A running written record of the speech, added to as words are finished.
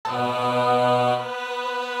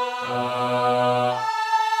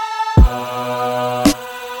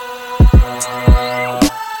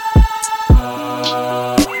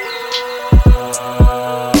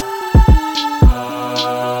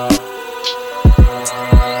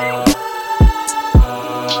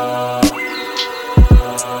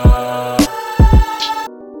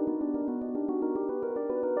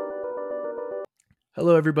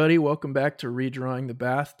everybody. Welcome back to Redrawing the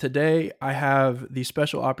Bath. Today, I have the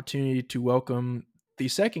special opportunity to welcome the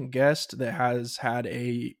second guest that has had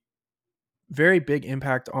a very big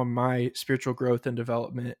impact on my spiritual growth and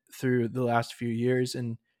development through the last few years.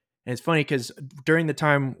 And it's funny because during the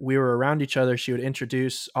time we were around each other, she would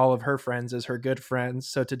introduce all of her friends as her good friends.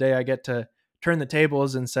 So today I get to turn the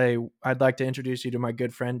tables and say, I'd like to introduce you to my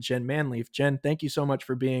good friend, Jen Manleaf. Jen, thank you so much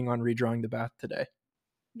for being on Redrawing the Bath today.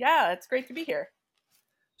 Yeah, it's great to be here.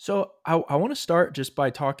 So I want to start just by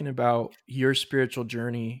talking about your spiritual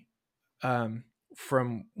journey,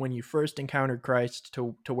 from when you first encountered Christ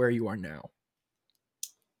to where you are now.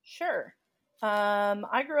 Sure.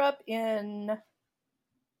 I grew up in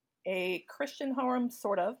a Christian home,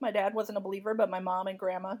 sort of. My dad wasn't a believer, but my mom and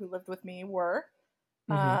grandma, who lived with me, were.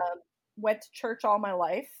 Mm-hmm. Um, Went to church all my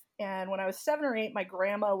life. And when I was 7 or 8, my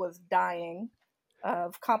grandma was dying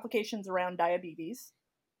of complications around diabetes.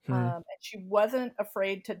 And she wasn't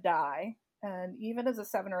afraid to die. And even as a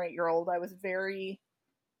 7 or 8 year old, I was very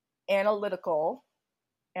analytical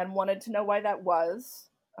and wanted to know why that was,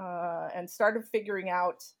 and started figuring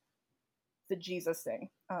out the Jesus thing.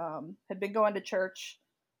 Had been going to church,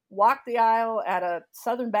 walked the aisle at a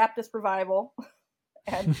Southern Baptist revival,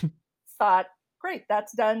 and thought, great,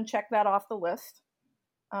 that's done. Check that off the list.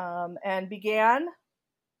 And began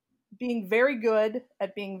being very good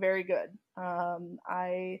at being very good.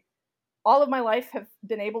 I all of my life have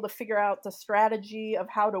been able to figure out the strategy of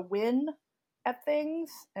how to win at things.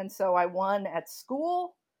 And so I won at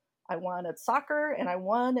school, I won at soccer, and I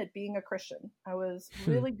won at being a Christian. I was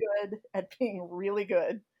really good at being really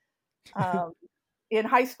good. In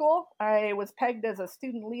high school, I was pegged as a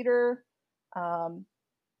student leader. Um,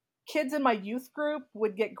 Kids in my youth group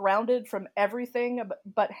would get grounded from everything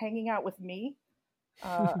but hanging out with me.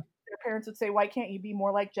 Their parents would say, "Why can't you be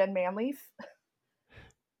more like Jen Manleaf?"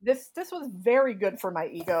 This was very good for my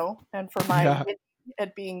ego and for my Yeah. wit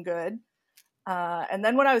at being good. And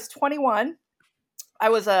then when I was 21, I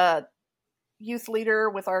was a youth leader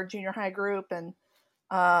with our junior high group, and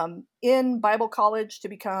in Bible college to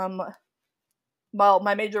become, well,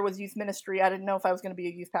 my major was youth ministry. I didn't know if I was going to be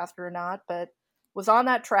a youth pastor or not, but was on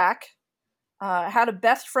that track. Had a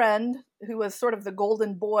best friend who was sort of the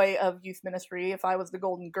golden boy of youth ministry, if I was the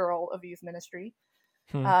golden girl of youth ministry.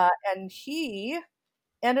 And he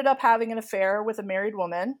ended up having an affair with a married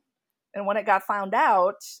woman. And when it got found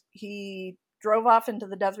out, he drove off into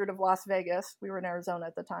the desert of Las Vegas. We were in Arizona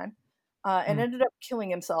at the time, and ended up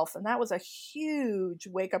killing himself. And that was a huge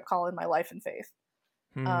wake-up call in my life and faith.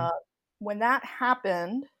 When that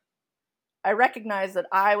happened, I recognized that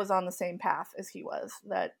I was on the same path as he was,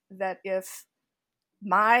 that if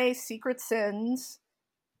my secret sins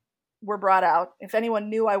were brought out, if anyone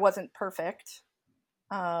knew I wasn't perfect,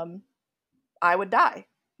 I would die.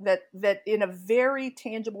 That in a very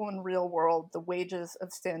tangible and real world, the wages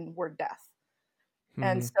of sin were death.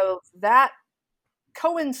 And so that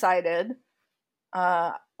coincided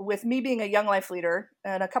with me being a Young Life leader.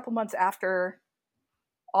 And a couple months after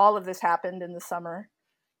all of this happened in the summer,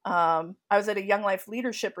 I was at a Young Life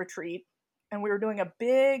leadership retreat, and we were doing a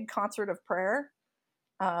big concert of prayer.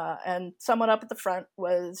 And someone up at the front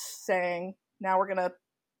was saying, now we're going to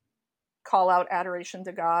call out adoration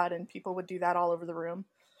to God, and people would do that all over the room.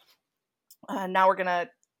 Now we're going to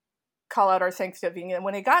call out our thanksgiving. And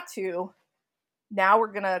when it got to, now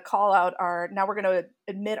we're going to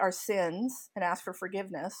admit our sins and ask for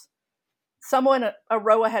forgiveness, someone a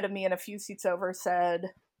row ahead of me and a few seats over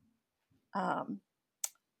said,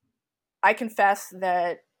 I confess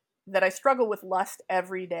that I struggle with lust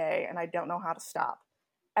every day and I don't know how to stop.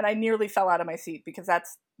 And I nearly fell out of my seat, because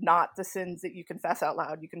that's not the sins that you confess out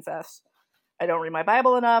loud. You confess, I don't read my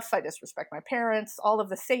Bible enough, I disrespect my parents, all of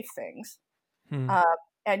the safe things.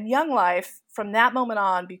 And Young Life, from that moment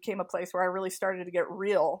on, became a place where I really started to get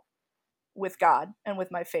real with God and with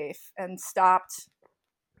my faith, and stopped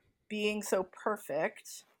being so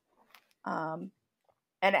perfect, and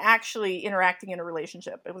actually interacting in a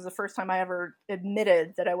relationship. It was the first time I ever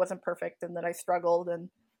admitted that I wasn't perfect and that I struggled, and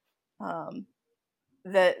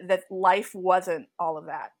that life wasn't all of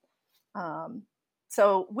that.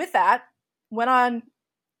 So with that,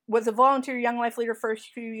 was a volunteer Young Life leader for a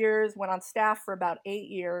few years, went on staff for about 8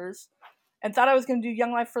 years, and thought I was going to do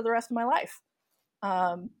Young Life for the rest of my life.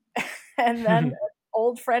 And then an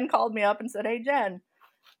old friend called me up and said, hey, Jen,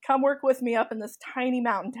 come work with me up in this tiny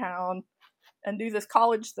mountain town and do this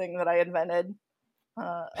college thing that I invented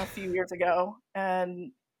a few years ago.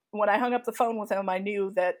 And when I hung up the phone with him, I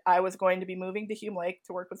knew that I was going to be moving to Hume Lake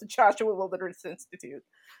to work with the Joshua Wilderness Institute,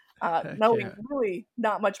 knowing really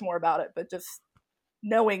not much more about it, but just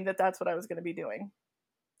knowing that that's what I was going to be doing.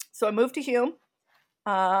 So I moved to Hume,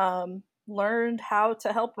 Learned how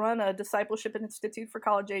to help run a discipleship institute for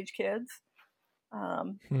college age kids.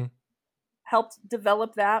 Hmm. Helped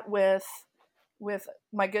develop that with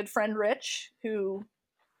my good friend Rich, who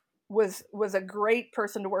was a great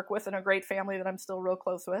person to work with and a great family that I'm still real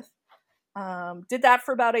close with. Did that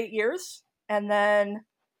for about 8 years, and then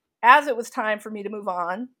as it was time for me to move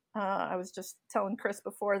on, I was just telling Chris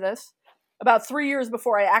before this, about 3 years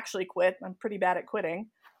before I actually quit. I'm pretty bad at quitting.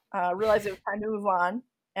 Realized it was time to move on,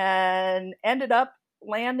 and ended up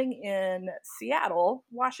landing in Seattle,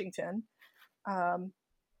 Washington. Um,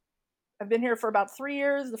 I've been here for about 3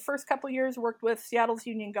 years. The first couple years worked with Seattle's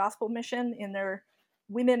Union Gospel Mission in their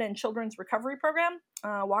Women and Children's Recovery Program,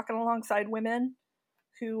 walking alongside women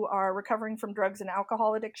who are recovering from drugs and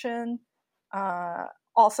alcohol addiction,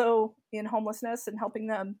 also in homelessness, and helping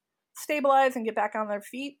them stabilize and get back on their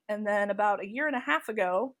feet. And then about a year and a half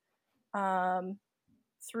ago,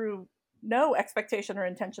 through no expectation or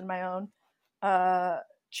intention of my own,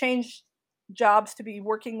 changed jobs to be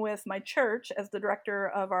working with my church as the director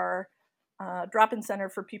of our drop-in center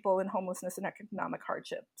for people in homelessness and economic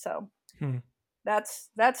hardship. So that's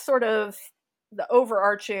sort of the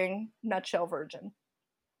overarching nutshell version.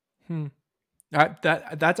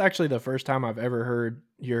 That's actually the first time I've ever heard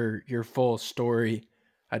your full story.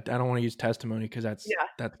 I don't want to use testimony because that's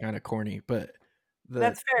kind of corny, but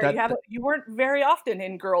that's fair. You weren't very often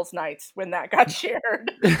in girls' nights when that got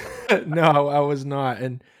shared. No, I was not.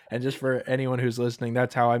 And just for anyone who's listening,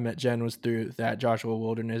 that's how I met Jen, was through that Joshua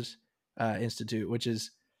Wilderness Institute, which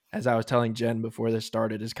is, as I was telling Jen before this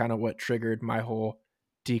started, is kind of what triggered my whole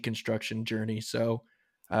deconstruction journey. So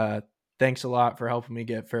thanks a lot for helping me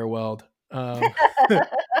get farewelled. Hey,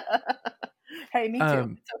 me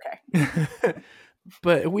too. It's okay.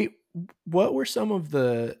 But what were some of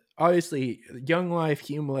the, obviously Young Life,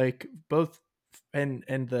 Hume Lake, both, and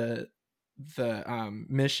the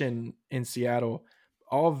mission in Seattle,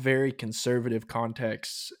 all very conservative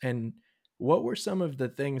contexts. And what were some of the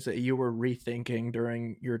things that you were rethinking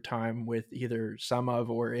during your time with either some of,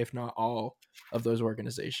 or if not all of those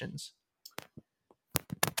organizations?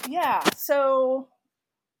 Yeah. So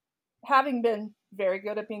having been very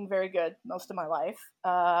good at being very good most of my life,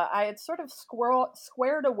 I had sort of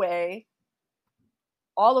squared away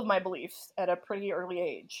all of my beliefs at a pretty early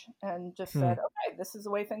age and just said, okay, this is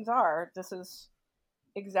the way things are. This is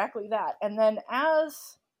exactly that. And then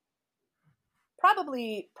as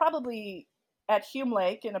probably at Hume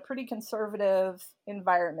Lake in a pretty conservative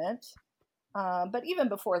environment, but even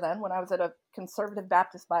before then, when I was at a conservative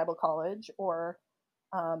Baptist Bible college or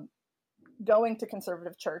going to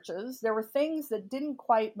conservative churches, there were things that didn't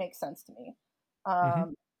quite make sense to me.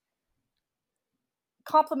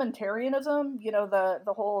 Complementarianism,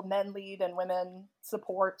 the whole men lead and women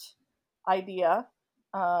support idea,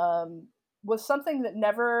 was something that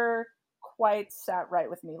never quite sat right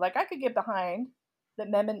with me. Like, I could get behind that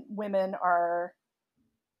men and women are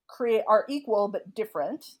equal but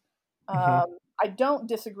different. I don't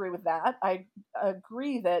disagree with that. I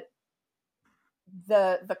agree that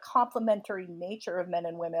the complementary nature of men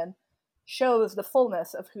and women shows the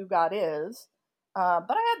fullness of who God is. But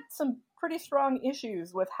I had some pretty strong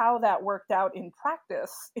issues with how that worked out in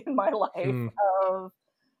practice in my life,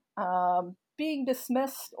 of being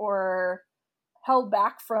dismissed or held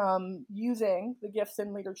back from using the gifts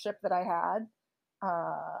and leadership that I had.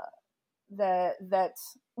 That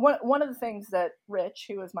one of the things that Rich,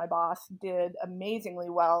 who was my boss, did amazingly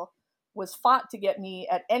well was fought to get me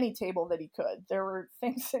at any table that he could. There were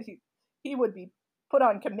things that he would be put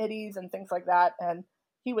on committees and things like that, and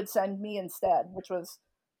he would send me instead, which was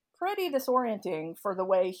pretty disorienting for the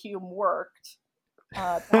way Hume worked.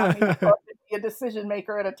 To have me be a decision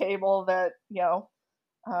maker at a table that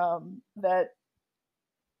that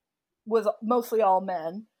was mostly all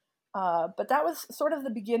men. But that was sort of the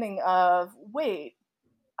beginning of, wait,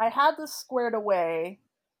 I had this squared away,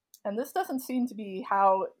 and this doesn't seem to be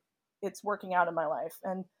how it's working out in my life.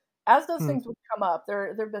 And as those things would come up,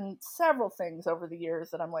 there have been several things over the years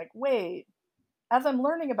that I'm like, wait, as I'm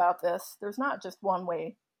learning about this, there's not just one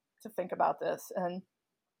way to think about this, and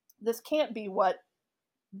this can't be what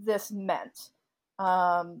this meant.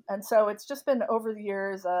 And so it's just been over the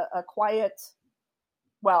years a quiet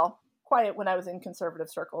when I was in conservative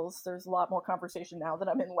circles. There's a lot more conversation now that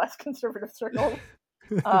I'm in less conservative circles.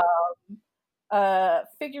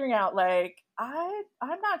 Figuring out, like,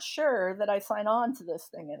 I'm not sure that I sign on to this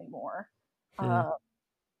thing anymore.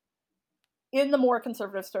 In the more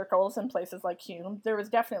conservative circles in places like Hume, there was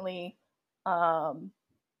definitely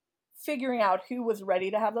figuring out who was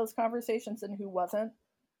ready to have those conversations and who wasn't.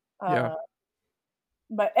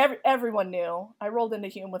 but everyone knew. I rolled into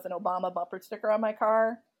Hume with an Obama bumper sticker on my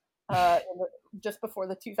car just before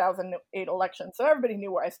the 2008 election, so everybody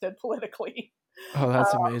knew where I stood politically. Oh,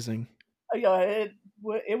 that's amazing.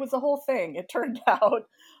 It was a whole thing, it turned out.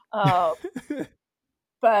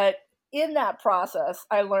 But in that process,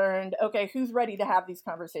 I learned, okay, who's ready to have these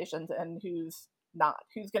conversations and who's not?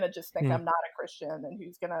 Who's going to just think I'm not a Christian, and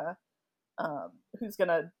who's going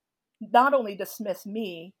to not only dismiss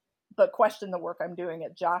me, but question the work I'm doing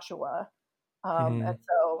at Joshua. And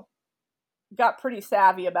so got pretty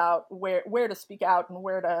savvy about where to speak out and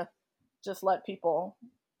where to just let people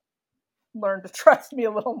learn to trust me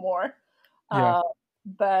a little more. Yeah.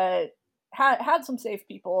 But had some safe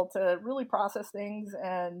people to really process things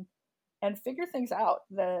and figure things out.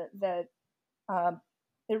 That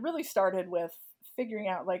it really started with figuring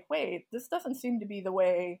out, like, wait, this doesn't seem to be the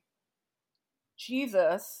way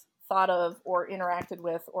Jesus thought of or interacted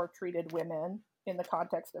with or treated women in the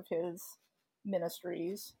context of his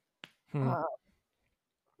ministries. And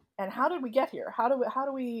how did we get here? How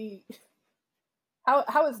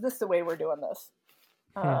is this the way we're doing this?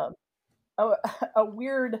 A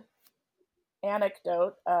weird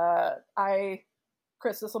anecdote.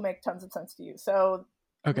 Chris, this will make tons of sense to you. So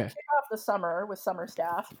okay, we kick off the summer with summer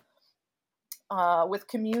staff, with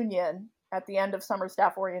communion at the end of summer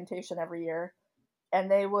staff orientation every year, and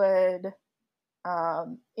they would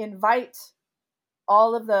invite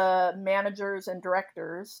all of the managers and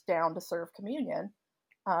directors down to serve communion.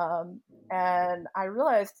 And I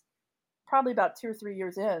realized probably about 2 or 3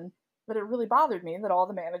 years in that it really bothered me that all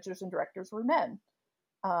the managers and directors were men.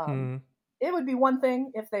 It would be one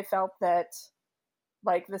thing if they felt that,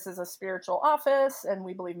 like, this is a spiritual office and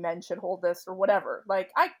we believe men should hold this or whatever. Like,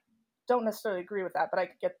 I don't necessarily agree with that, but I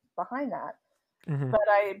could get behind that. But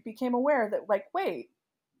I became aware that, like, wait,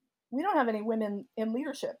 we don't have any women in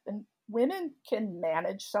leadership, and women can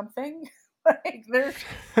manage something. Like, there's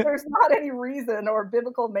not any reason or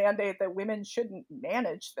biblical mandate that women shouldn't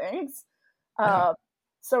manage things.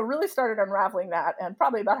 So really started unraveling that, and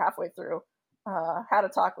probably about halfway through, had a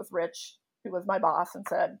talk with Rich, who was my boss, and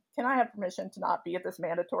said, can I have permission to not be at this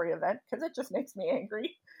mandatory event? Because it just makes me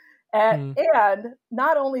angry. And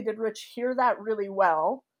not only did Rich hear that really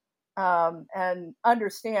well and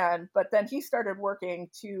understand, but then he started working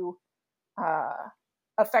to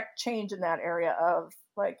affect change in that area of,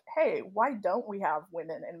 like, hey, why don't we have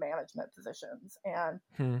women in management positions?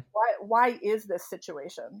 And why is this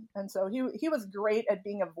situation? And so he was great at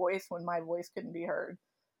being a voice when my voice couldn't be heard.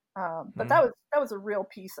 But that was a real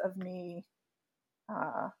piece of me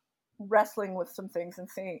wrestling with some things and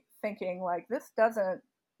thinking, like, this doesn't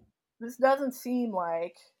seem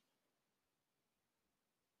like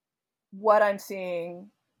what I'm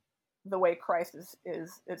seeing the way Christ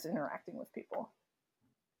is interacting with people.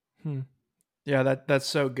 Yeah, that's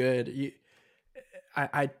so good.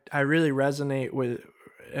 I really resonate with,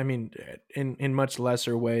 I mean, in much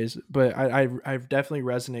lesser ways, but I definitely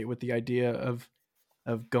resonate with the idea of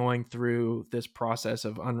going through this process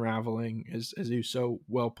of unraveling, as you so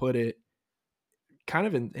well put it, kind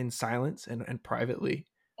of in silence and privately.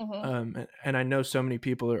 And I know so many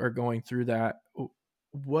people are going through that.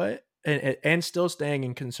 What and still staying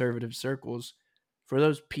in conservative circles, for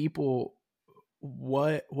those people,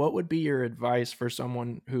 what would be your advice for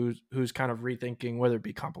someone who's kind of rethinking, whether it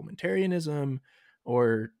be complementarianism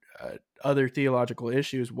or other theological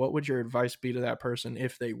issues? What would your advice be to that person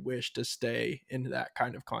if they wish to stay in that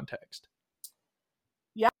kind of context?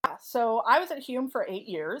 Yeah, so I was at Hume for 8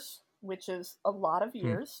 years, which is a lot of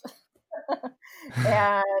years.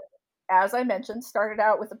 And as I mentioned, started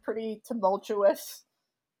out with a pretty tumultuous,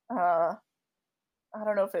 I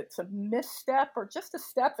don't know if it's a misstep or just a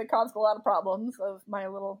step that caused a lot of problems, of my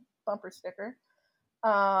little bumper sticker.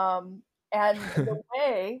 And the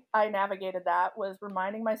way I navigated that was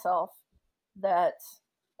reminding myself that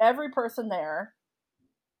every person there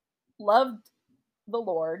loved the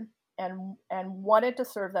Lord and wanted to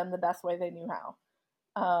serve them the best way they knew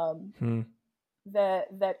how.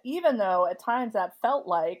 That even though at times that felt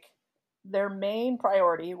like their main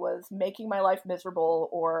priority was making my life miserable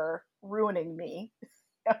or ruining me,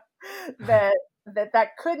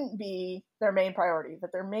 that couldn't be their main priority.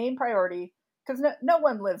 That their main priority, because no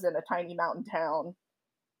one lives in a tiny mountain town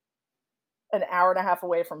an hour and a half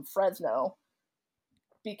away from Fresno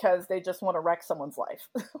because they just want to wreck someone's life.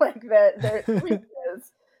 Like, that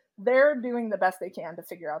they're doing the best they can to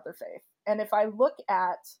figure out their faith. And if I look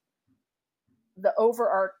at the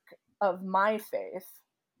overarch of my faith,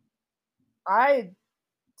 I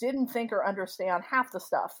didn't think or understand half the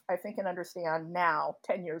stuff I think and understand now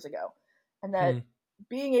 10 years ago. And that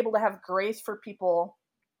being able to have grace for people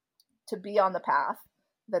to be on the path,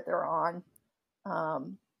 that they're on,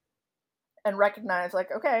 um, and recognize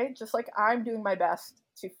like, okay, just like I'm doing my best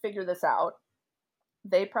to figure this out,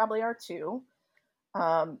 they probably are too.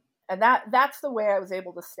 Um, and that's the way I was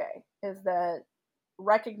able to stay, is that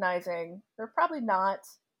recognizing they're probably not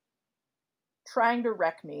trying to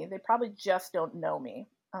wreck me. They probably just don't know me.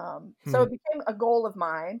 So Hmm. it became a goal of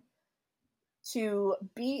mine to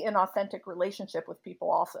be in authentic relationship with people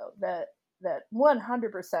also. That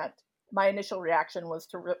 100% my initial reaction was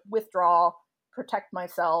to withdraw, protect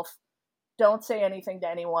myself, don't say anything to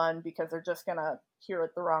anyone because they're just going to hear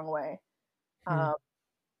it the wrong way. Hmm. Um,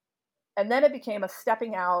 and then it became a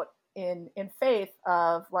stepping out in faith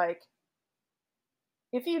of like,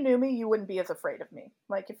 if you knew me, you wouldn't be as afraid of me.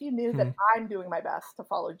 Like if you knew that Hmm. I'm doing my best to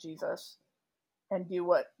follow Jesus and do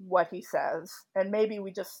what he says, and maybe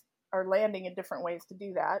we just are landing in different ways to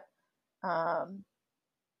do that. Um,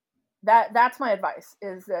 that's my advice,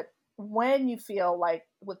 is that when you feel like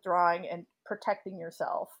withdrawing and protecting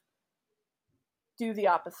yourself, do the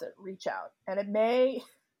opposite, reach out. And it may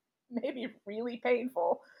be really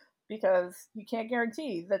painful because you can't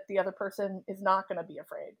guarantee that the other person is not going to be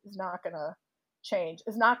afraid, is not going to change,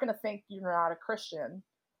 is not going to think you're not a Christian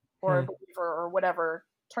or a Hmm. believer or whatever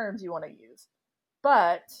terms you want to use.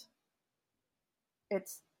 But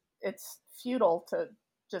it's it's futile to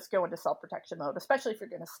just go into self-protection mode, especially if you're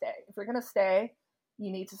going to stay. If you're going to stay,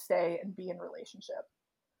 you need to stay and be in relationship.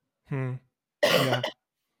 Hmm. Yeah.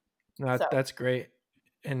 No, So, that's great.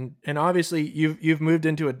 And obviously you've moved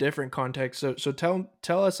into a different context. So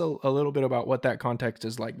tell us a little bit about what that context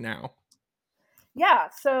is like now. yeah,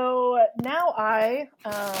 so now I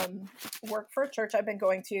work for a church I've been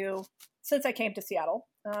going to since I came to Seattle.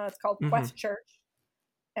 It's called Hmm. Quest Church,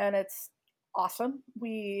 and it's awesome.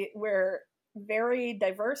 We're very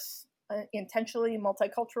diverse, intentionally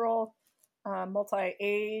multicultural,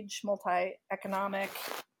 multi-age, multi-economic,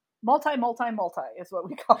 multi is what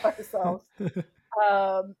we call ourselves.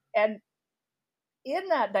 And in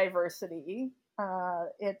that diversity,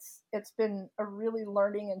 it's been a really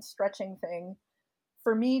learning and stretching thing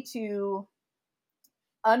for me to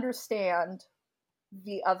understand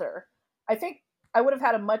the other. I think I would have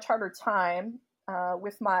had a much harder time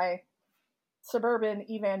with my suburban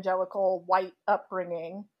evangelical white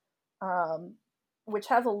upbringing, um, which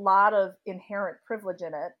has a lot of inherent privilege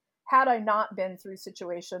in it, had I not been through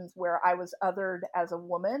situations where I was othered as a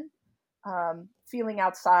woman, feeling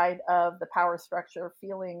outside of the power structure,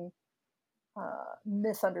 feeling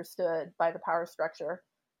misunderstood by the power structure.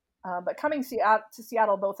 But coming to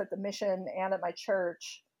Seattle, both at the mission and at my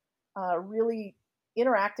church, really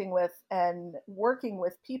interacting with and working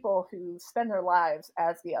with people who spend their lives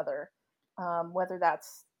as the other, whether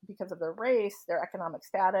that's because of their race, their economic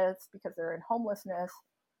status, because they're in homelessness,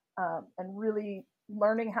 and really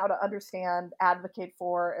learning how to understand, advocate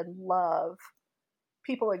for, and love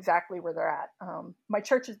people exactly where they're at. My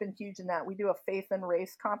church has been huge in that. We do a faith and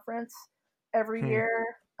race conference every Hmm.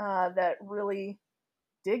 year that really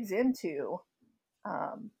digs into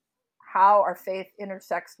um, how our faith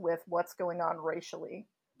intersects with what's going on racially,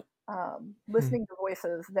 Hmm. listening to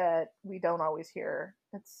voices that we don't always hear.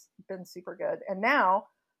 It's been super good. And now,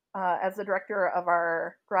 as the director of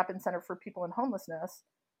our drop in center for people in homelessness,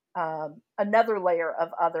 another layer of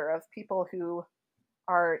other, of people who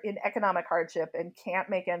are in economic hardship and can't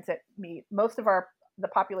make ends meet. Most of the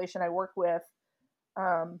population I work with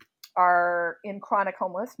um, are in chronic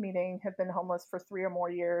homeless, meaning have been homeless for 3 or more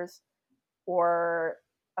years, or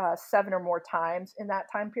 7 or more times in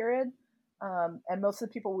that time period. And most of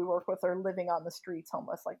the people we work with are living on the streets,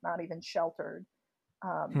 homeless, like not even sheltered.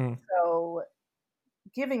 Hmm. So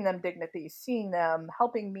giving them dignity, seeing them,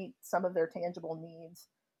 helping meet some of their tangible needs,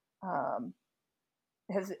 um,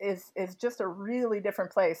 is just a really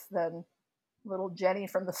different place than little Jenny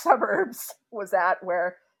from the suburbs was at,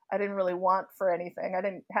 where I didn't really want for anything. I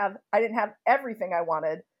didn't have everything I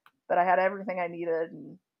wanted, but I had everything I needed,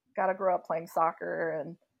 and got to grow up playing soccer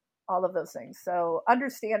and all of those things. So Hmm.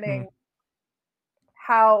 understanding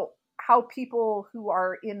how people who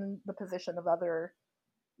are in the position of other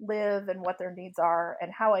live and what their needs are,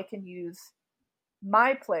 and how I can use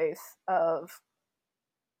my place of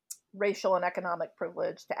racial and economic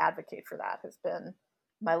privilege to advocate for that has been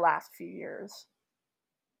my last few years.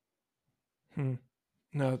 Hmm.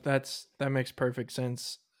 No, that makes perfect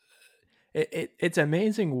sense. It's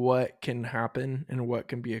amazing what can happen and what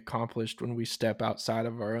can be accomplished when we step outside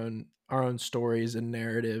of our own stories and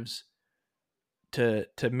narratives to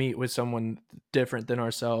meet with someone different than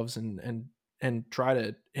ourselves and try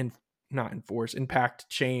to not enforce impact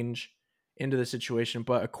change into the situation,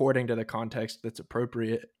 but according to the context that's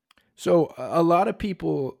appropriate. So a lot of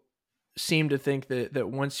people seem to think that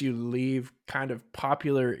once you leave kind of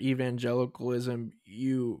popular evangelicalism,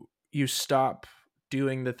 you stop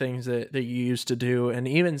doing the things that you used to do. And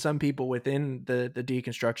even some people within the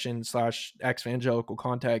deconstruction slash ex-evangelical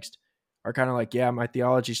context are kind of like, yeah, my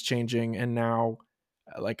theology's changing, and now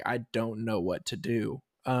like I don't know what to do.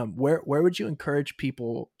 Where would you encourage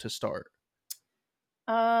people to start?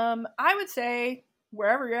 I would say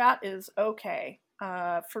wherever you're at is okay.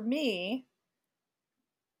 For me,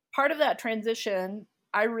 part of that transition,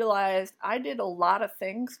 I realized I did a lot of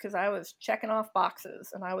things because I was checking off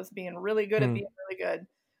boxes and I was being really good at Hmm. being really good.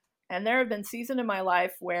 And there have been seasons in my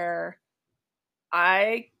life where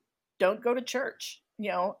I don't go to church.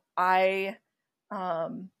 I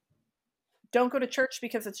um, don't go to church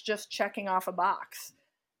because it's just checking off a box.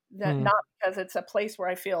 That Hmm. not because it's a place where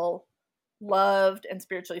I feel loved and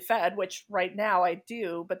spiritually fed, which right now I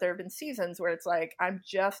do, but there have been seasons where it's like I'm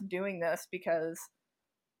just doing this because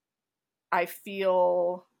I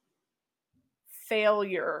feel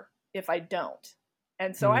failure if I don't.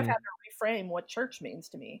 And so I've Hmm. had to reframe what church means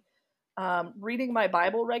to me. Reading my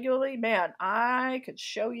Bible regularly, man, I could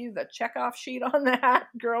show you the checkoff sheet on that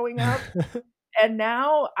growing up. And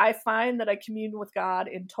now I find that I commune with God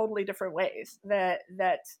in totally different ways. That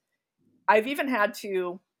I've even had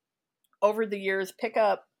to, over the years, pick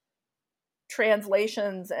up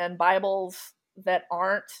translations and Bibles that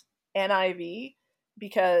aren't NIV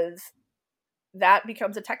because that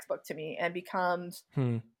becomes a textbook to me and becomes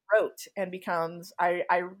Hmm. rote and becomes I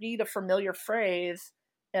read a familiar phrase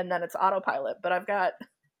and then it's autopilot. But I've got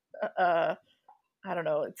uh I don't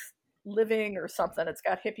know, it's living or something. It's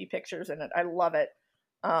got hippie pictures in it. I love it.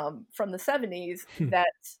 From the 70s that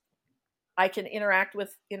I can interact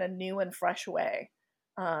with in a new and fresh way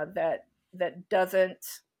that doesn't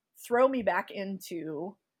throw me back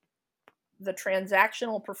into the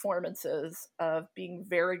transactional performances of being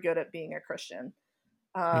very good at being a Christian.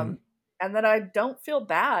 Hmm. Um, and that I don't feel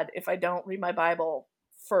bad if I don't read my Bible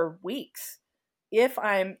for weeks. If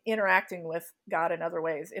I'm interacting with God in other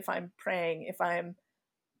ways, if I'm praying, if I'm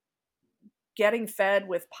getting fed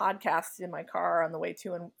with podcasts in my car on the way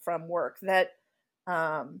to and from work, that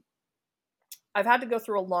um, I've had to go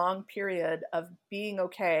through a long period of being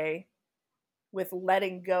okay with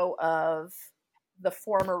letting go of the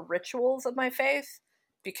former rituals of my faith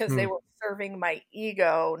because they Hmm. were serving my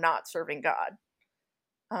ego, not serving God.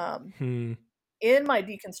 Um, Hmm. in my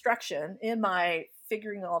deconstruction, in my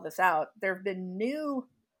figuring all this out, there have been new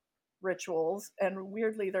rituals, and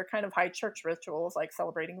weirdly, they're kind of high church rituals like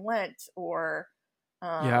celebrating Lent or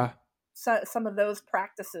um, Yeah. some of those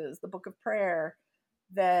practices, the Book of Prayer,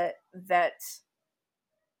 that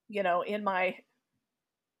in my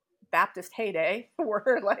Baptist heyday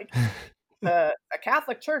were like the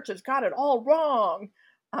Catholic Church has got it all wrong.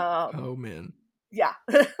 Um, Oh man. yeah,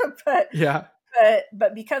 but Yeah.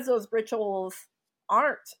 but because those rituals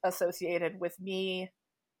aren't associated with me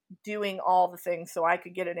doing all the things so I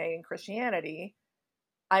could get an A in Christianity,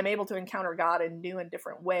 I'm able to encounter God in new and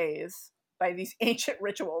different ways by these ancient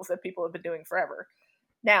rituals that people have been doing forever.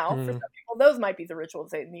 Now, for Hmm. some people, those might be the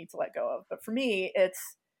rituals they need to let go of, but for me,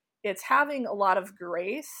 it's having a lot of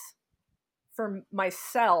grace for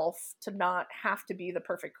myself to not have to be the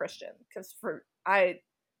perfect Christian because for I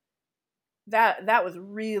that was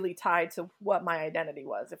really tied to what my identity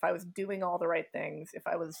was. If I was doing all the right things, if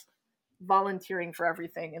I was volunteering for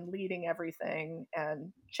everything and leading everything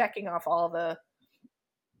and checking off all the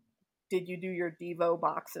did you do your Devo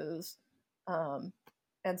boxes, um,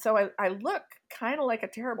 and so I look kind of like a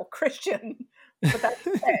terrible Christian, but that's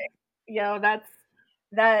okay. That's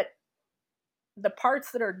that the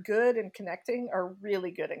parts that are good in connecting are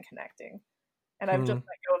really good in connecting, and I've just Hmm.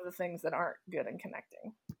 let go of the things that aren't good in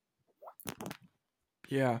connecting.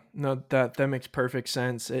 Yeah, no, that makes perfect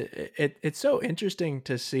sense. It's so interesting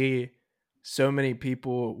to see so many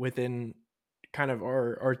people within kind of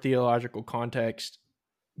our theological context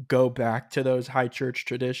go back to those high church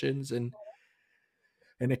traditions, and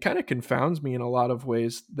it kind of confounds me in a lot of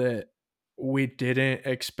ways that we didn't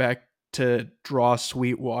expect to draw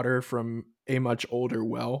sweet water from a much older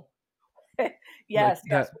well. Like Yes,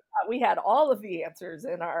 that. we had all of the answers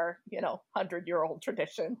in our 100-year-old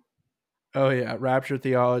tradition. Oh yeah, rapture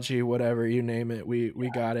theology, whatever you name it, we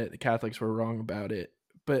got it. The Catholics were wrong about it.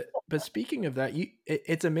 But speaking of that,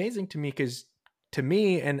 it's amazing to me because to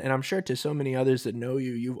me and I'm sure to so many others that know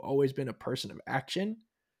you, you've always been a person of action.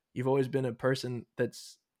 You've always been a person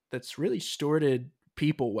that's really stewarded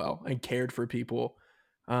people well and cared for people.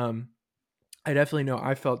 Um, I definitely know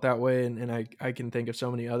I felt that way, and I can think of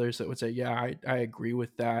so many others that would say, yeah, I agree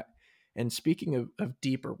with that. And speaking of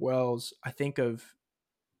deeper wells, I think of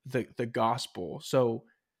the gospel. So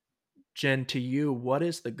Jen, to you, what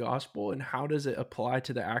is the gospel and how does it apply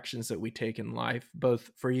to the actions that we take in life,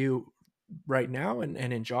 both for you right now and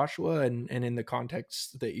in Joshua and in the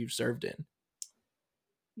context that you've served in?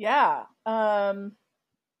 Yeah.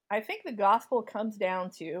 I think the gospel comes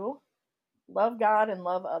down to love God and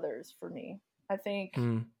love others for me. I think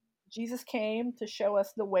Hmm. Jesus came to show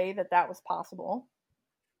us the way that that was possible.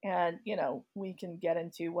 And, we can get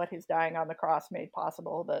into what his dying on the cross made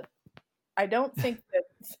possible, but I don't think that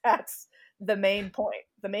that's the main point.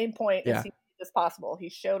 The main point is Yeah. he made this possible. He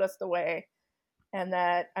showed us the way. And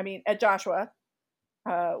that, I mean, at Joshua,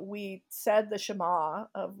 we said the Shema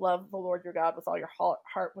of love the Lord your God with all your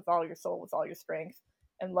heart, with all your soul, with all your strength,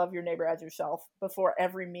 and love your neighbor as yourself before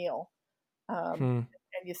every meal. Hmm.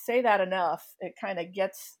 And you say that enough, it kind of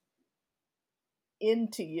gets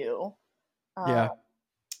into you. Uh, Yeah.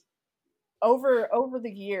 over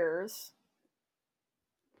the years,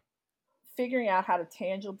 figuring out how to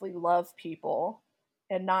tangibly love people,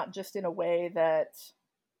 and not just in a way that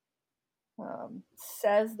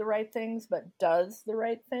says the right things but does the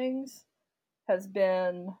right things, has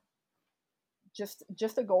been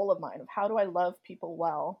just a goal of mine of how do I love people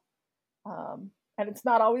well. And it's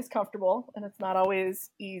not always comfortable and it's not always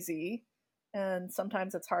easy, and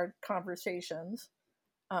sometimes it's hard conversations.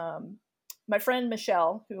 um, my friend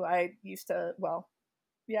Michelle, who I used to, well,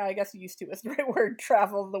 yeah, I guess used to is the right word,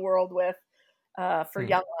 travel the world with, for Hmm.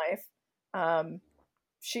 Young Life.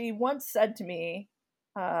 She once said to me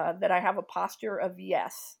that I have a posture of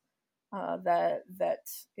yes. That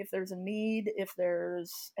if there's a need, if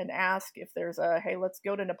there's an ask, if there's a hey, let's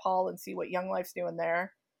go to Nepal and see what Young Life's doing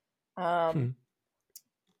there. Um, Hmm.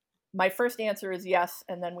 my first answer is yes,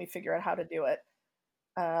 and then we figure out how to do it.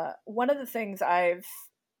 One of the things I've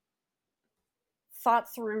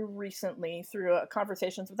thought through recently through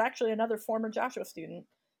conversations with actually another former Joshua student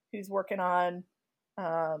who's working on,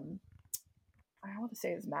 um, I want to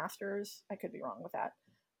say his master's. I could be wrong with that.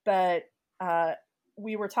 But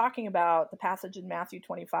we were talking about the passage in Matthew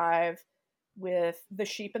 25 with the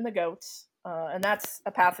sheep and the goats. And that's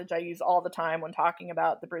a passage I use all the time when talking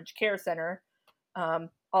about the Bridge Care Center. Hmm.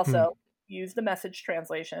 Also, use the Message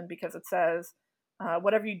translation because it says,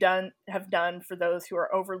 whatever you have done for those who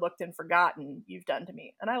are overlooked and forgotten, you've done to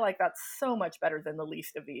me. And I like that so much better than the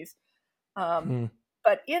least of these. Um, Hmm.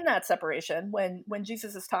 but in that separation, when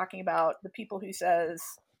Jesus is talking about the people who says,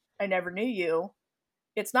 "I never knew you,"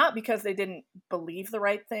 it's not because they didn't believe the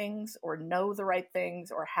right things or know the right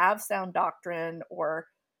things or have sound doctrine or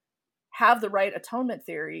have the right atonement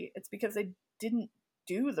theory. It's because they didn't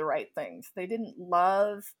do the right things. They didn't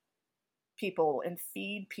love people and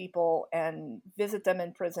feed people and visit them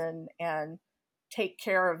in prison and take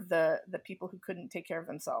care of the people who couldn't take care of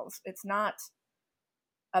themselves. It's not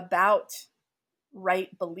about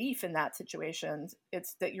right belief in that situation.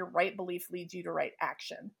 It's that your right belief leads you to right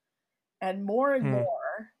action. And Hmm.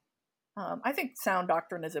 more, I think sound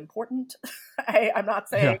doctrine is important. I'm not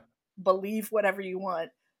Yeah. saying believe whatever you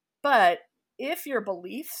want, but if your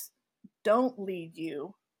beliefs don't lead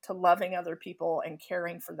you to loving other people and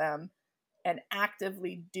caring for them and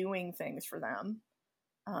actively doing things for them,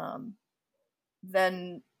 um,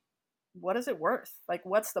 then what is it worth? Like,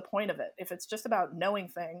 what's the point of it? If it's just about knowing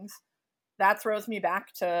things, that throws me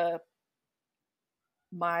back to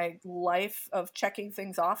my life of checking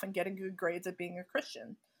things off and getting good grades at being a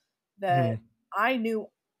Christian. That Hmm. I knew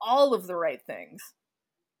all of the right things.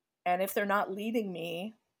 And if they're not leading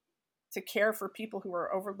me to care for people who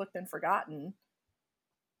are overlooked and forgotten,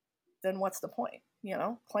 then what's the point?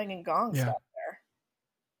 Clanging gong Yeah. stuff there.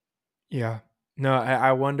 Yeah. No,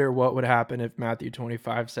 I wonder what would happen if Matthew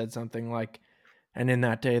 25 said something like, and in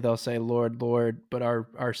that day they'll say, Lord, Lord, but our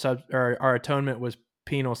atonement was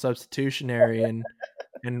penal substitutionary, and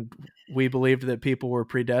we believed that people were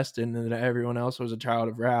predestined and that everyone else was a child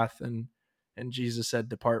of wrath, and Jesus said,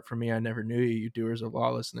 depart from me, I never knew you, you doers of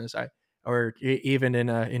lawlessness. Even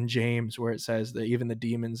in James where it says that even the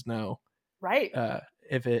demons know, Right. uh,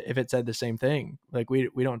 if it said the same thing, like we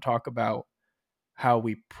don't talk about how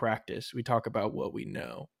we practice, we talk about what we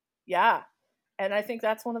know. Yeah. And I think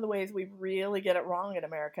that's one of the ways we really get it wrong in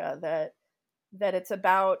America, that it's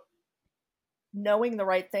about knowing the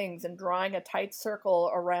right things and drawing a tight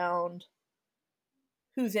circle around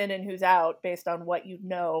who's in and who's out based on what you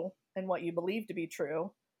know and what you believe to be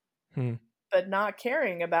true, Hmm. but not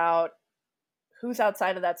caring about who's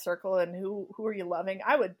outside of that circle and who are you loving.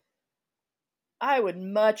 I would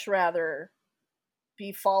much rather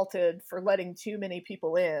be faulted for letting too many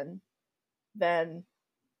people in than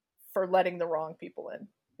for letting the wrong people in,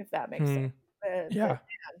 if that makes sense. Hmm. That Yeah.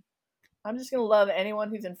 I'm just going to love anyone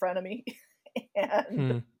who's in front of me. and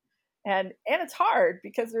Hmm. and it's hard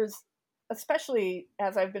because especially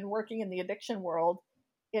as I've been working in the addiction world,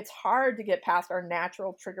 it's hard to get past our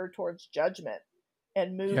natural trigger towards judgment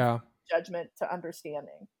and move Yeah. judgment to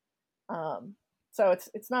understanding. So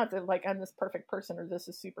it's not that like I'm this perfect person or this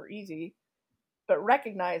is super easy, but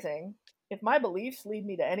recognizing if my beliefs lead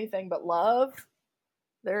me to anything but love,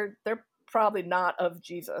 they're probably not of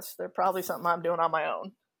Jesus. They're probably something I'm doing on my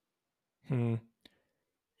own. Hmm.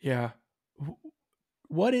 Yeah.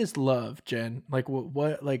 What is love, Jen? Like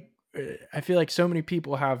what like I feel like so many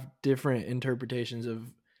people have different interpretations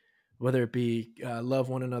of whether it be love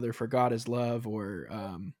one another for God is love, or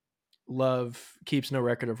love keeps no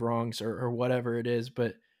record of wrongs, or whatever it is.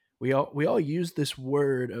 But we all use this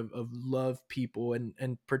word of love people,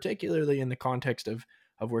 and particularly in the context of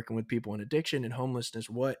working with people in addiction and homelessness.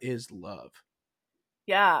 What is love?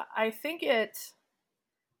 Yeah, I think at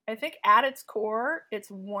its core, it's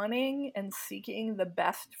wanting and seeking the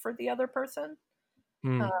best for the other person.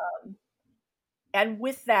 Hmm. Um, and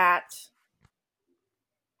with that,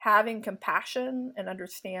 having compassion and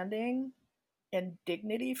understanding and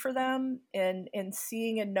dignity for them, and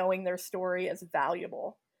seeing and knowing their story as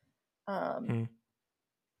valuable. Um, Hmm.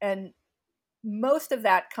 and most of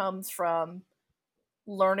that comes from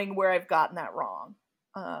learning where I've gotten that wrong.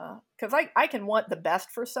 Because I can want the best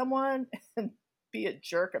for someone and be a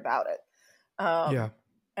jerk about it. Yeah.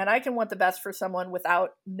 And I can want the best for someone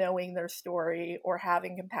without knowing their story or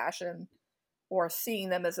having compassion or seeing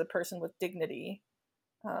them as a person with dignity.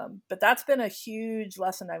 But that's been a huge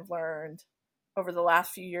lesson I've learned over the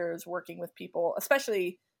last few years working with people,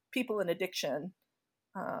 especially people in addiction,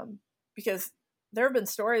 because there have been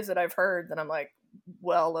stories that I've heard that I'm like,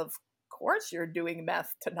 well, of course you're doing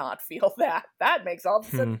meth to not feel that. That makes all the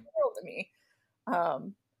sense in Hmm. the world to me.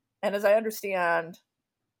 Um, and as I understand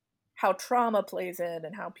how trauma plays in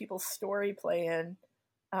and how people's story play in,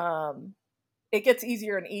 um, it gets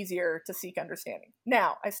easier and easier to seek understanding.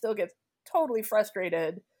 Now, I still get totally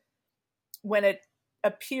frustrated when it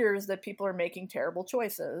appears that people are making terrible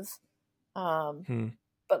choices. Um, Hmm.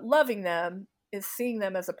 but loving them is seeing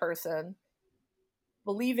them as a person,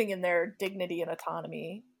 believing in their dignity and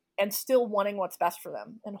autonomy, and still wanting what's best for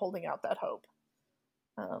them and holding out that hope.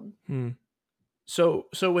 Um, Hmm. So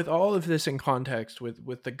with all of this in context,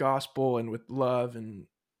 with the gospel and with love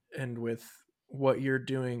and with what you're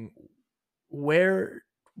doing, where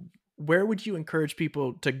where would you encourage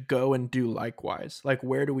people to go and do likewise? Like,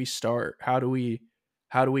 where do we start? How do we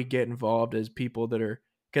get involved as people that are,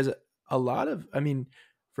 because a lot of, I mean,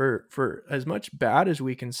 for as much bad as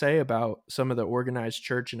we can say about some of the organized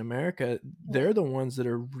church in America, they're the ones that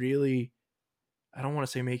are really, I don't want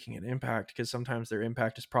to say making an impact, because sometimes their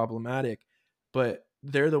impact is problematic, but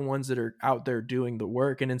they're the ones that are out there doing the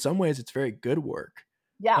work, and in some ways it's very good work.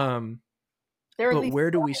 yeah, um they're at but least where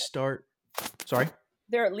do we start? Sorry.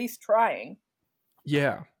 they're at least trying.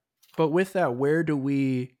 Yeah. But with that, where do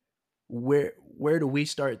we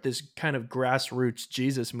start this kind of grassroots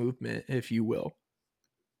Jesus movement, if you will?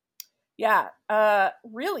 Yeah,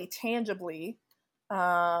 really tangibly.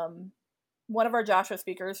 Um, One of our Joshua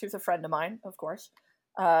speakers, who's a friend of mine, of course,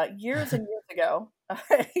 years and years ago,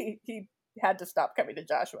 he had to stop coming to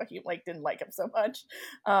Joshua. He like didn't like him so much.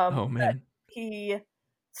 Oh But man. he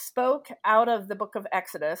spoke out of the book of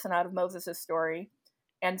Exodus and out of Moses' story,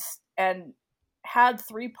 and had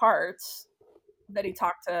three parts that he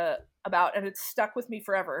talked about, and it's stuck with me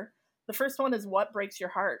forever. The first one is what breaks your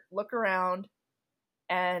heart. Look around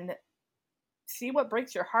and see what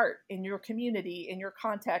breaks your heart in your community, in your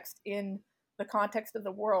context, in the context of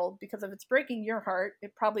the world, because if it's breaking your heart,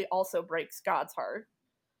 it probably also breaks God's heart.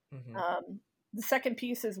 Hmm. The second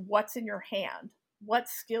piece is what's in your hand. What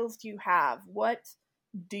skills do you have? What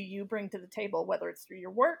do you bring to the table, whether it's through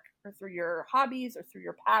your work or through your hobbies or through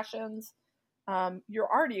your passions? You're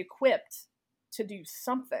already equipped to do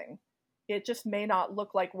something. It just may not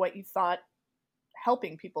look like what you thought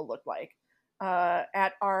helping people look like.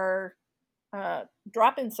 At our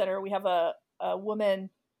drop-in center, we have a woman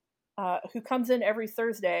who comes in every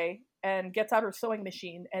Thursday and gets out her sewing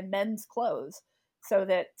machine and mends clothes, so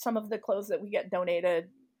that some of the clothes that we get donated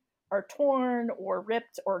are torn or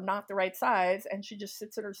ripped or not the right size, and she just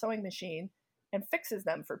sits at her sewing machine and fixes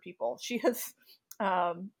them for people. She has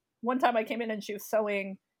one time I came in and she was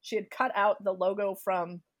sewing. She had cut out the logo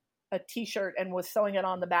from a T-shirt and was sewing it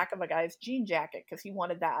on the back of a guy's jean jacket because he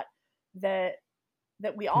wanted that. That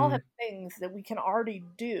that we all Hmm. have things that we can already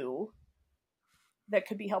do that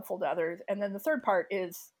could be helpful to others. And then the third part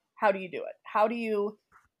is how do you do it? How do you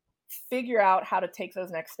figure out how to take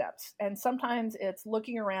those next steps? And sometimes it's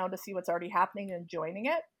looking around to see what's already happening and joining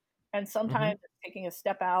it. And Hmm. sometimes it's taking a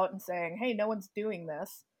step out and saying, hey, no one's doing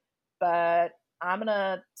this, but I'm going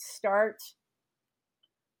to start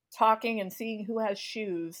talking and seeing who has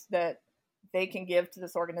shoes that they can give to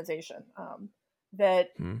this organization. That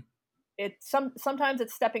sometimes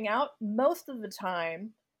it's stepping out. Most of the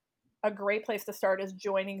time, a great place to start is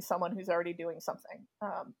joining someone who's already doing something.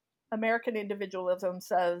 American individualism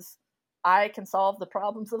says, I can solve the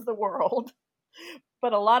problems of the world.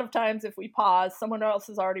 But a lot of times, if we pause, someone else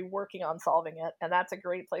is already working on solving it. And that's a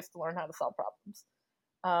great place to learn how to solve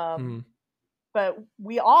problems. But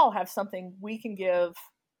we all have something we can give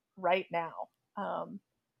right now.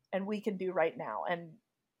 And we can do right now. And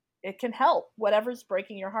it can help whatever's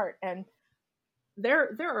breaking your heart. And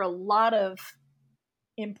there are a lot of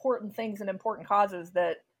important things and important causes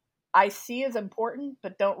that I see as important,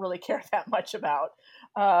 but don't really care that much about,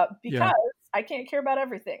 because I can't care about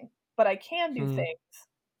everything, but I can do things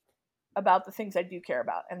about the things I do care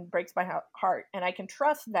about, and breaks my heart. And I can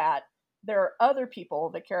trust that there are other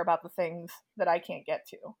people that care about the things that I can't get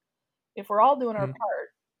to. If we're all doing our part,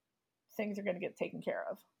 things are going to get taken care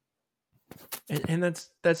of. And that's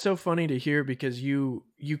so funny to hear, because you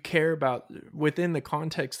care about, within the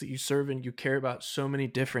context that you serve in, you care about so many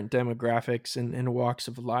different demographics and walks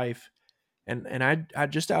of life. And I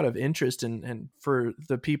just, out of interest and for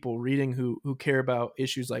the people reading who care about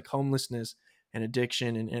issues like homelessness and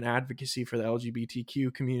addiction and advocacy for the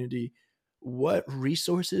LGBTQ community, what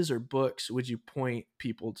resources or books would you point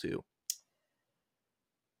people to?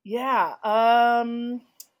 Yeah.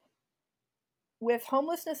 With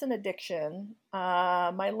homelessness and addiction,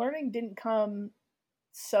 my learning didn't come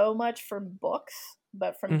so much from books,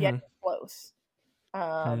 but from getting close.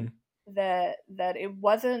 That it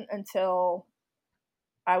wasn't until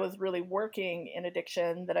I was really working in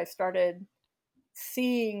addiction that I started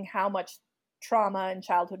seeing how much trauma and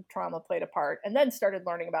childhood trauma played a part, and then started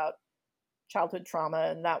learning about childhood trauma,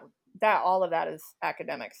 and that all of that is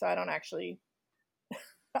academic. So I don't actually,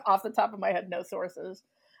 off the top of my head, know sources.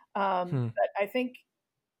 But I think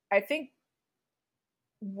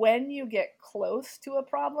when you get close to a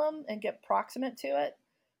problem and get proximate to it,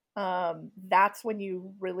 that's when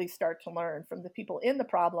you really start to learn from the people in the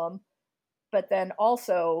problem. But then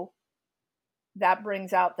also that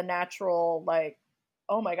brings out the natural, like,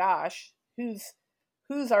 oh my gosh, who's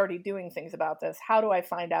already doing things about this? How do I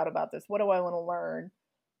find out about this? What do I want to learn?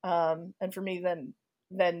 And for me,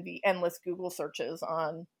 then the endless Google searches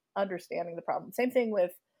on understanding the problem. Same thing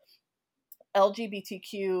with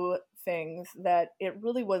LGBTQ things, that it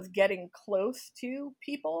really was getting close to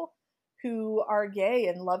people who are gay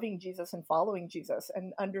and loving Jesus and following Jesus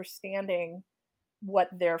and understanding what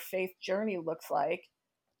their faith journey looks like,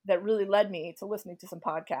 that really led me to listening to some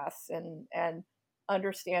podcasts and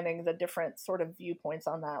understanding the different sort of viewpoints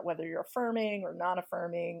on that, whether you're affirming or not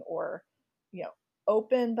affirming, or,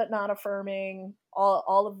 open but not affirming,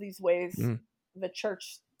 all of these ways the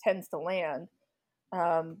church tends to land.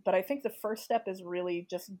 But I think the first step is really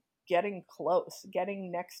just getting close,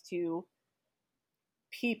 getting next to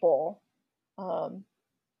people,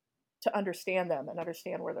 to understand them and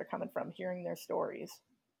understand where they're coming from, hearing their stories.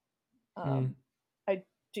 I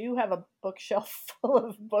do have a bookshelf full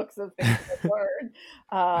of books of things I've learned.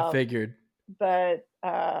 I figured. But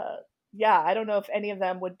yeah, I don't know if any of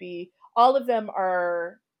them would be, all of them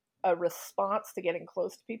are a response to getting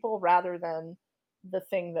close to people rather than the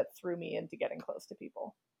thing that threw me into getting close to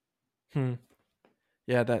people.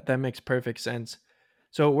 Yeah, that makes perfect sense.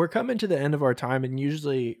 So we're coming to the end of our time, and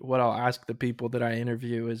usually what I'll ask the people that I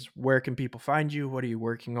interview is, where can people find you? What are you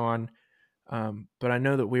working on? But I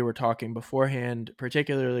know that we were talking beforehand,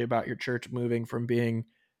 particularly about your church moving from being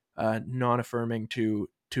non-affirming to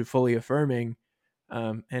fully affirming.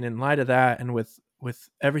 And in light of that, and with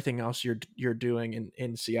everything else you're doing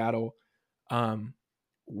in Seattle,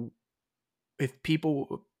 if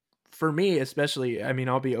people, for me especially, I mean,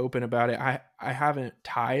 I'll be open about it. I haven't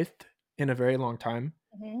tithed in a very long time.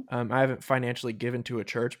 I haven't financially given to a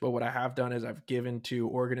church, but what I have done is I've given to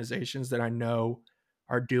organizations that I know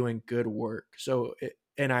are doing good work. So,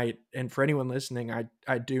 and for anyone listening,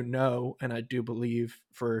 I do know, and I do believe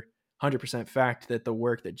for 100% fact that the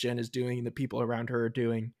work that Jen is doing and the people around her are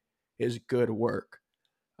doing is good work.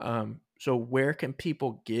 So where can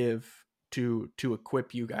people give to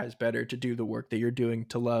equip you guys better to do the work that you're doing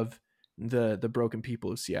to love the broken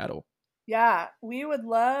people of Seattle? Yeah, we would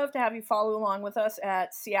love to have you follow along with us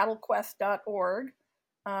at seattlequest.org.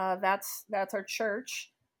 That's our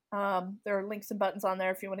church. There are links and buttons on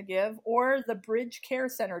there if you want to give, or the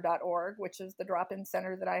bridgecarecenter.org, which is the drop-in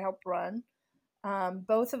center that I help run.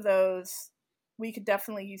 Both of those, we could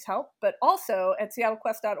definitely use help. But also at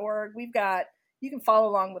seattlequest.org, you can follow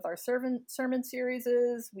along with our sermon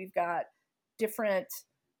series. We've got different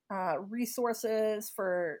resources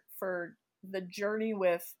for the journey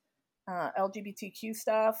with LGBTQ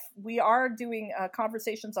stuff. We are doing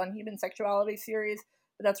Conversations on Human Sexuality series,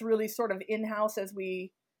 but that's really sort of in-house as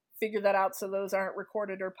we figure that out, so those aren't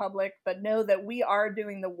recorded or public. But know that we are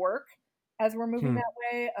doing the work as we're moving that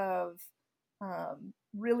way of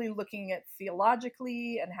really looking at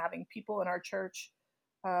theologically and having people in our church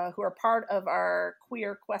who are part of our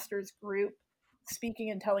Queer Questers group speaking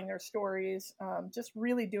and telling their stories, just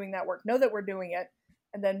really doing that work. Know that we're doing it,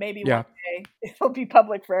 and then maybe one day it'll be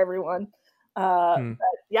public for everyone. But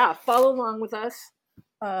yeah, follow along with us.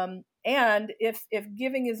 And if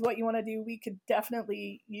giving is what you want to do, we could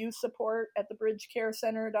definitely use support at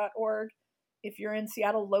thebridgecarecenter.org. If you're in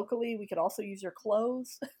Seattle locally, we could also use your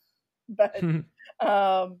clothes. But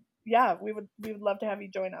yeah, we would love to have you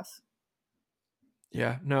join us.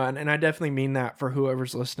 Yeah, no, and I definitely mean that for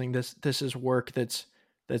whoever's listening. This is work that's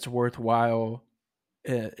worthwhile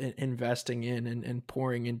investing in and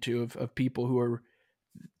pouring into of people who are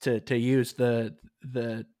to use the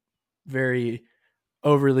very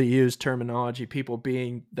overly used terminology, people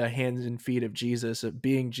being the hands and feet of Jesus,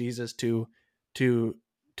 being Jesus to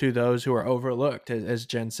those who are overlooked, as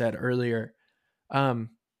Jen said earlier.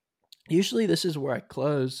 Usually this is where I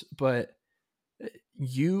close, but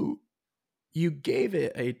you gave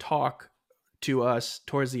it a talk to us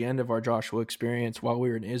towards the end of our Joshua experience while we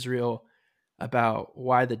were in Israel about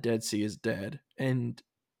why the Dead Sea is dead. And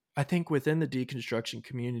I think within the deconstruction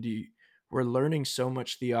community, we're learning so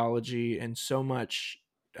much theology and so much,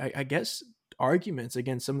 I guess, arguments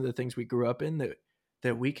against some of the things we grew up in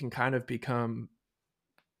that we can kind of become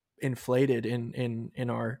inflated in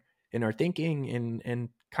our thinking and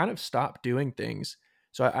kind of stop doing things.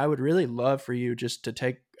 So I would really love for you just to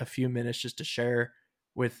take a few minutes just to share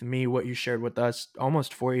with me what you shared with us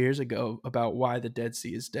almost 4 years ago about why the Dead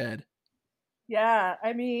Sea is dead. Yeah,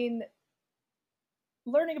 I mean,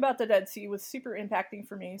 learning about the Dead Sea was super impacting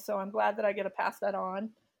for me, so I'm glad that I get to pass that on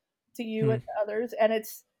to you and to others. And it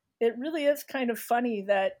really is kind of funny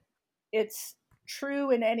that it's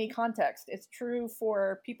true in any context. It's true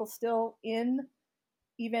for people still in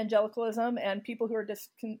evangelicalism and people who are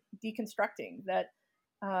deconstructing that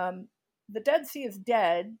the Dead Sea is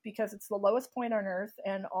dead because it's the lowest point on earth,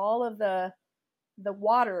 and all of the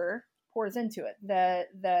water pours into it. That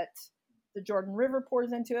the Jordan River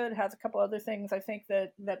pours into it. It has a couple other things I think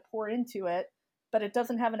that pour into it, but it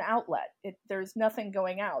doesn't have an outlet. There's nothing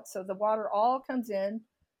going out. So the water all comes in,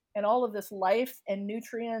 and all of this life and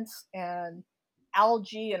nutrients and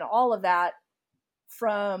algae and all of that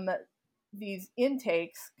from these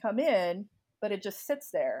intakes come in, but it just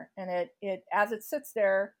sits there. And it as it sits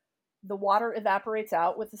there, the water evaporates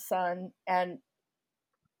out with the sun, and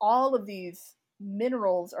all of these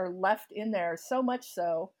minerals are left in there, so much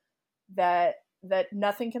so that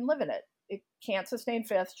nothing can live in it. It can't sustain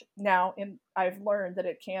fish. Now, I've learned that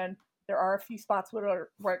it can. There are a few spots where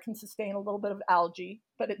it can sustain a little bit of algae,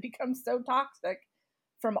 but it becomes so toxic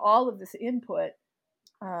from all of this input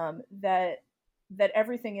that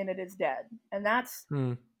everything in it is dead. And that's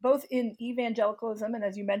both in evangelicalism and,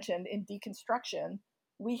 as you mentioned, in deconstruction.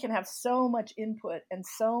 We can have so much input and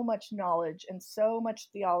so much knowledge and so much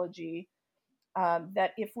theology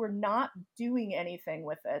that if we're not doing anything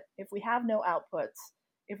with it, if we have no outputs,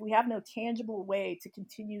 if we have no tangible way to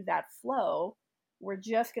continue that flow, we're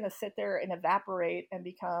just going to sit there and evaporate and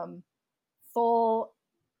become full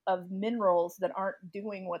of minerals that aren't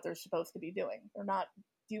doing what they're supposed to be doing. They're not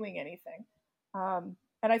doing anything.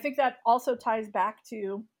 And I think that also ties back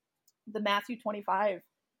to the Matthew 25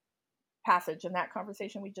 passage and that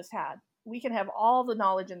conversation we just had. We can have all the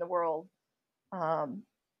knowledge in the world,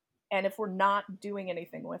 and if we're not doing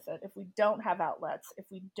anything with it, if we don't have outlets, if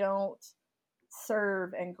we don't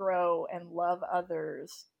serve and grow and love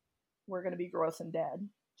others, we're going to be gross and dead,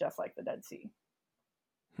 just like the Dead Sea.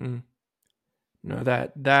 No,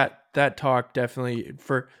 that talk definitely,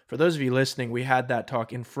 for those of you listening, we had that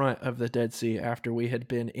talk in front of the Dead Sea after we had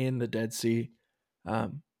been in the Dead Sea.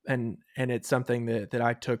 And it's something that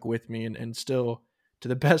I took with me and still, to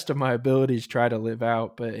the best of my abilities, try to live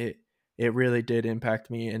out. But it really did impact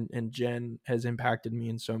me, and Jen has impacted me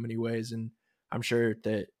in so many ways, and I'm sure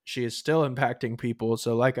that she is still impacting people.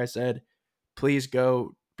 So like I said, please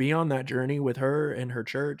go be on that journey with her and her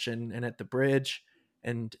church and at the Bridge.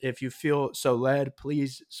 And if you feel so led,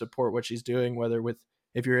 please support what she's doing, whether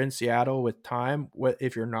if you're in Seattle with time,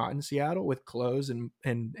 if you're not in Seattle with clothes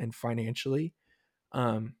and financially.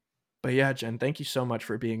 But yeah, Jen, thank you so much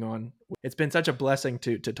for being on. It's been such a blessing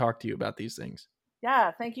to talk to you about these things.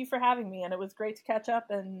 Yeah, thank you for having me. And it was great to catch up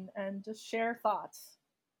and just share thoughts.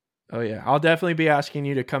 Oh yeah, I'll definitely be asking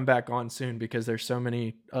you to come back on soon because there's so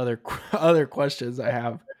many other questions I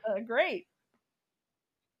have. Great.